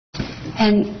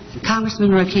And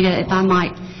Congressman Rokita, if I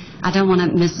might, I don't want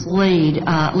to mislead.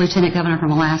 Lieutenant Governor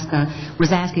from Alaska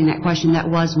was asking that question. That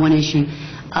was one issue.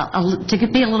 To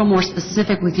be a little more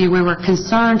specific with you, we were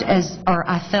concerned or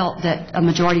I felt that a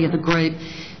majority of the group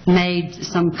made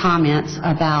some comments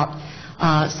about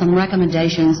some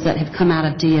recommendations that have come out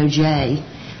of DOJ,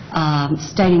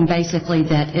 stating basically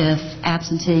that if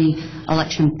absentee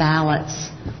election ballots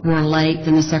were late,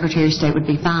 then the Secretary of State would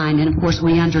be fined. And, of course,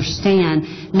 we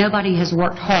understand nobody has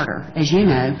worked harder, as you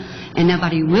know, and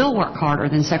nobody will work harder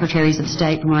than Secretaries of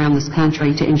State from around this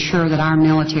country to ensure that our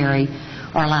military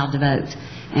are allowed to vote.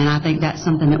 And I think that's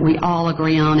something that we all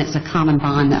agree on. It's a common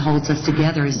bond that holds us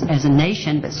together as a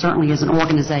nation, but certainly as an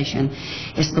organization.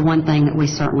 It's the one thing that we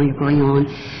certainly agree on.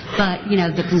 But, you know,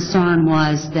 the concern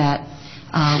was that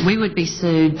we would be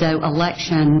sued, though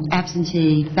election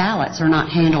absentee ballots are not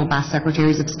handled by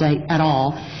Secretaries of State at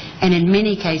all, and in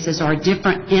many cases are a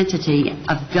different entity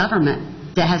of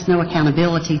government that has no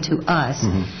accountability to us.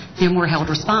 Then we're held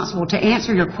responsible. To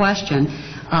answer your question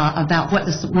about what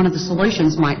one of the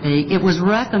solutions might be, it was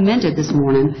recommended this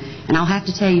morning, and I'll have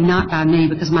to tell you not by me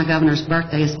because my governor's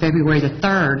birthday is February the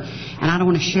 3rd, and I don't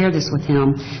want to share this with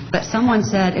him, but someone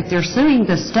said if they're suing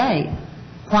the state,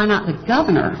 why not the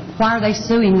governor? Why are they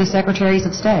suing the Secretaries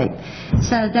of State?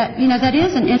 So that, you know, that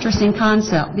is an interesting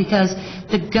concept because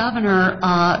the governor,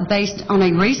 based on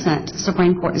a recent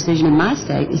Supreme Court decision in my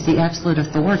state, is the absolute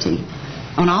authority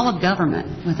on all of government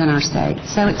within our state.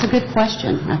 So it's a good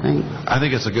question, I think. I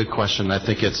think it's a good question. I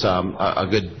think it's a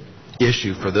good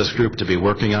issue for this group to be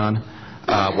working on.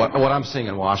 What I'm seeing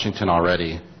in Washington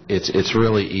already, it's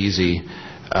really easy.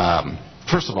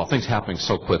 First of all, things happening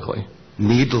so quickly,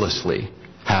 needlessly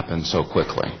happen so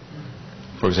quickly.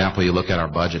 For example, you look at our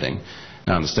budgeting.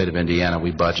 Now, in the state of Indiana, we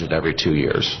budget every 2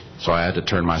 years. So I had to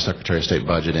turn my Secretary of State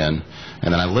budget in,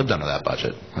 and then I lived under that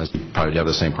budget. I probably have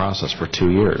the same process for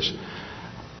 2 years.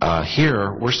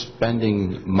 Here, we're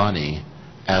spending money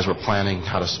as we're planning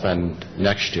how to spend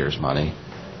next year's money,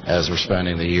 as we're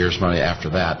spending the year's money after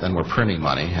that. Then we're printing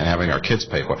money and having our kids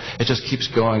pay for it. It just keeps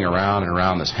going around and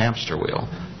around this hamster wheel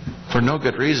for no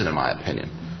good reason, in my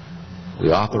opinion. We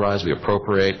authorize, we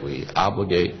appropriate, we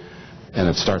obligate, and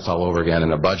it starts all over again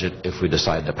in a budget if we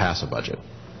decide to pass a budget.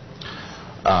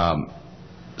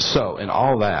 So in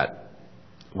all that,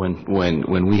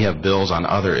 when we have bills on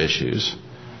other issues,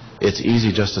 it's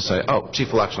easy just to say, oh,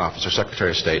 Chief Election Officer, Secretary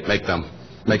of State, make them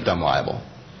liable,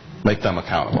 make them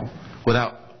accountable,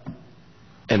 without,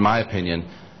 in my opinion,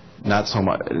 not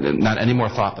any more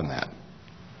thought than that.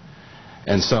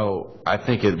 And so I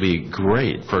think it'd be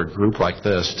great for a group like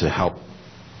this to help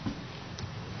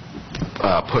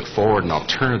put forward an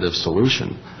alternative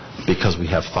solution because we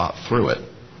have thought through it,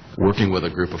 working with a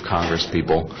group of Congress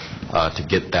people to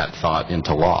get that thought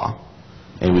into law.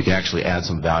 And we can actually add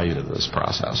some value to this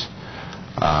process.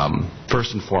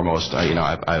 First and foremost,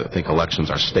 I think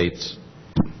elections are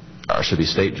should be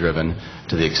state-driven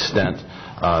to the extent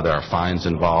there are fines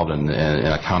involved and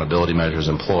accountability measures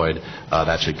employed.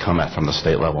 That should come from the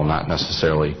state level, not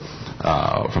necessarily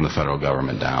from the federal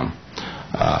government down.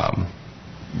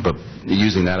 But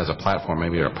using that as a platform,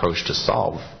 maybe an approach to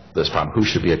solve this problem. Who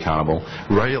should be accountable?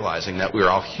 Realizing that we're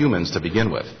all humans to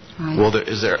begin with. Right. Well,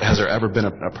 has there ever been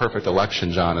a perfect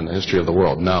election, John, in the history of the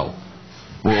world? No.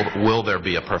 Will there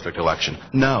be a perfect election?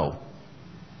 No.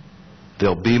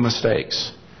 There'll be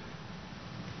mistakes.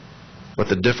 But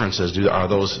the difference is, are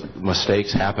those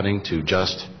mistakes happening to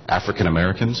just African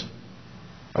Americans?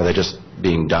 Are they just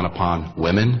being done upon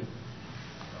women?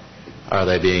 Are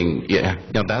they being,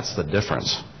 that's the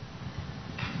difference.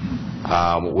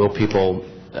 Will people,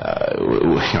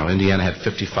 Indiana had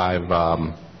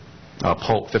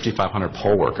 5,500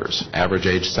 poll workers, average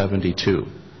age 72.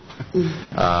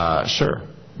 Sure,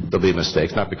 there'll be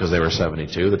mistakes, not because they were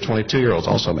 72. The 22-year-olds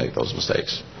also make those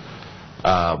mistakes.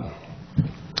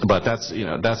 But that's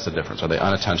the difference. Are they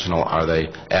unintentional? Are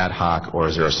they ad hoc? Or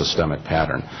is there a systemic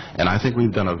pattern? And I think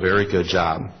we've done a very good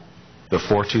job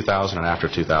before 2000 and after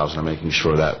 2000 of making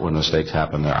sure that when mistakes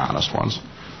happen, they're honest ones.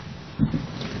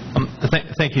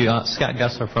 Thank you. Scott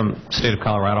Gessler from the state of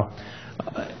Colorado.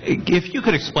 If you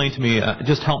could explain to me,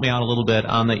 just help me out a little bit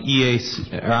on the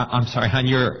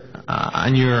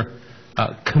on your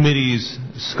committee's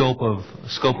scope of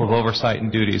oversight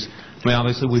and duties. I mean,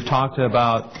 obviously, we've talked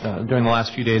about during the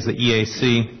last few days the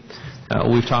EAC.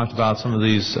 We've talked about some of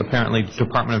these apparently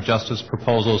Department of Justice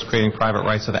proposals creating private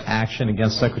rights of action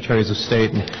against Secretaries of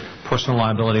State and personal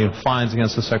liability and fines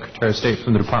against the Secretary of State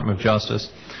from the Department of Justice.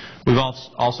 We've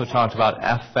also talked about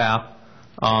FFAP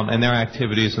and their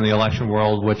activities in the election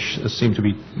world, which seem to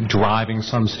be driving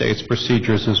some states'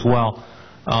 procedures as well.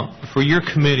 For your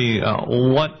committee,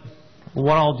 what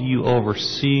what all do you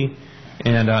oversee,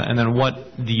 and then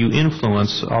what do you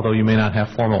influence, although you may not have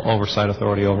formal oversight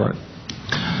authority over it?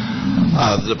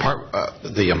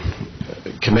 The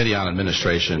Committee on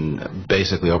Administration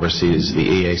basically oversees the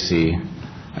EAC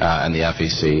and the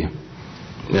FEC,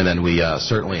 and then we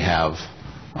certainly have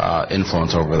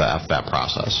influence over the FBAP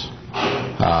process.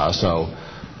 So,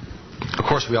 of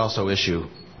course, we also issue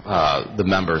the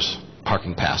members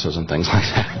parking passes and things like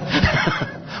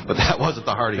that. But that wasn't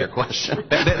the heart of your question.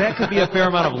 That could be a fair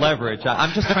amount of leverage.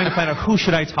 I'm just trying to find out who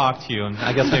should I talk to, and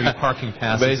I guess maybe parking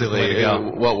passes. Basically,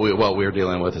 what we're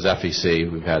dealing with is FEC.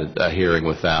 We've had a hearing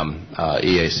with them.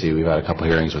 EAC, we've had a couple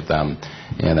hearings with them,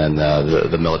 and then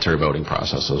the military voting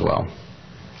process as well.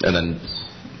 And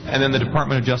then the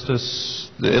Department of Justice,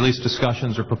 at least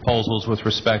discussions or proposals with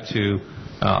respect to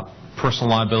personal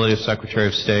liability of Secretary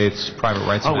of State's private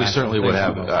rights. We certainly would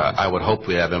have. I would hope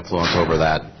we have influence over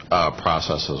that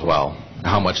process as well.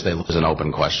 How much they lose is an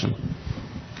open question.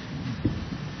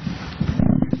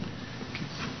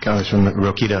 Congressman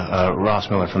Rokita, Ross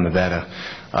Miller from Nevada.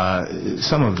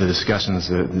 Some of the discussions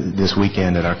this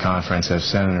weekend at our conference have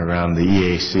centered around the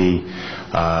EAC.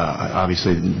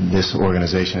 Obviously, this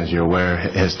organization, as you're aware,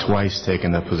 has twice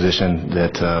taken the position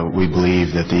that we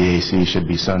believe that the EAC should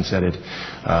be sunsetted.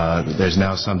 There's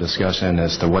now some discussion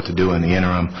as to what to do in the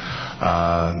interim.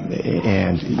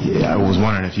 And I was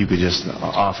wondering if you could just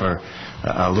offer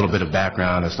a little bit of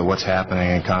background as to what's happening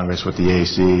in Congress with the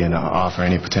EAC and offer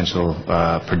any potential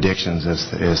predictions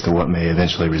as to what may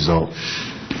eventually result.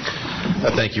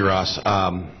 Thank you, Ross.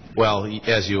 Well,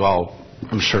 as you all,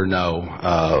 I'm sure, know,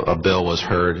 a bill was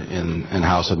heard in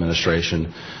House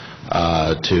administration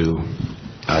to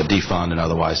defund and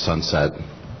otherwise sunset,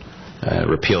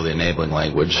 repeal the enabling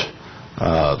language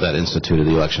that instituted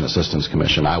the Election Assistance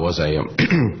Commission. I was and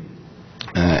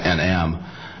am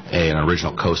an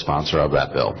original co-sponsor of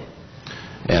that bill.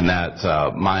 And that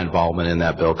my involvement in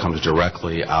that bill comes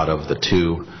directly out of the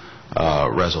two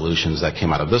resolutions that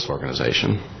came out of this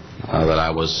organization that I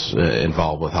was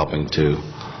involved with helping to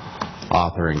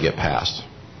author and get passed.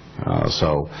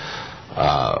 So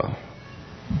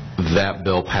that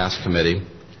bill passed committee.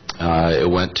 It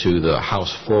went to the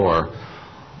House floor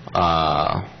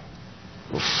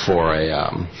for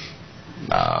a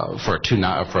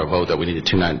vote that we needed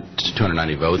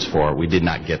 290 votes for. We did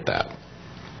not get that.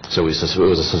 So it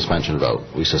was a suspension vote.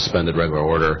 We suspended regular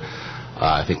order.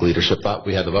 I think leadership thought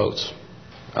we had the votes.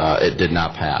 It did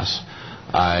not pass.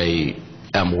 I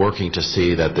am working to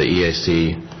see that the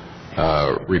EAC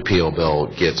repeal bill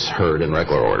gets heard in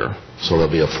regular order. So there'll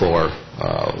be a floor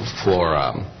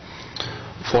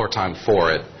time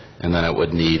for it, and then it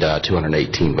would need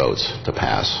 218 votes to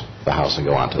pass the House and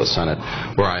go on to the Senate,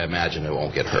 where I imagine it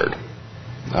won't get heard.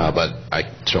 But I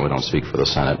certainly don't speak for the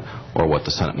Senate or what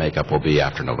the Senate makeup will be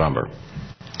after November.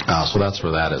 So that's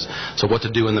where that is. So what to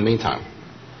do in the meantime?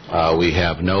 We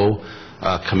have no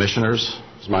commissioners,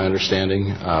 is my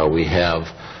understanding. We have,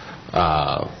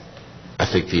 I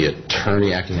think, the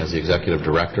attorney acting as the executive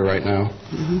director right now,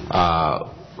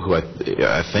 who I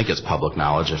think is public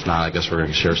knowledge. If not, I guess we're going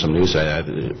to share some news.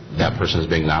 That person is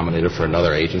being nominated for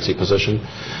another agency position.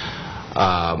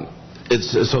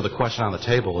 So the question on the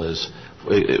table is,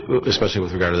 especially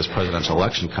with regard to this presidential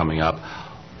election coming up,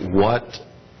 what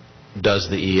does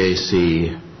the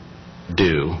EAC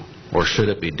do, or should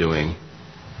it be doing,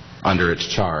 under its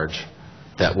charge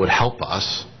that would help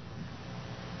us,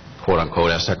 quote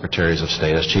unquote, as Secretaries of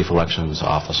State, as Chief Elections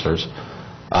Officers,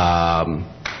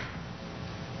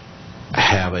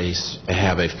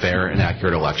 have a fair and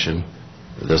accurate election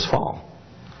this fall?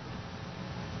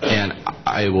 And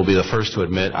I will be the first to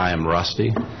admit I am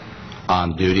rusty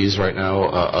on duties right now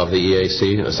of the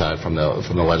EAC, aside from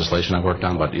the legislation I've worked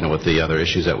on. But with the other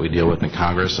issues that we deal with in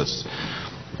Congress,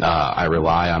 I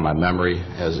rely on my memory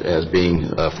as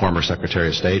being a former Secretary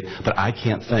of State. But I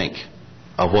can't think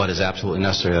of what is absolutely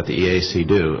necessary that the EAC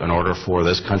do in order for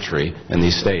this country and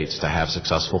these states to have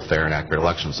successful, fair, and accurate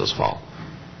elections this fall.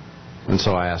 And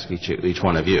so I ask each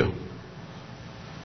one of you,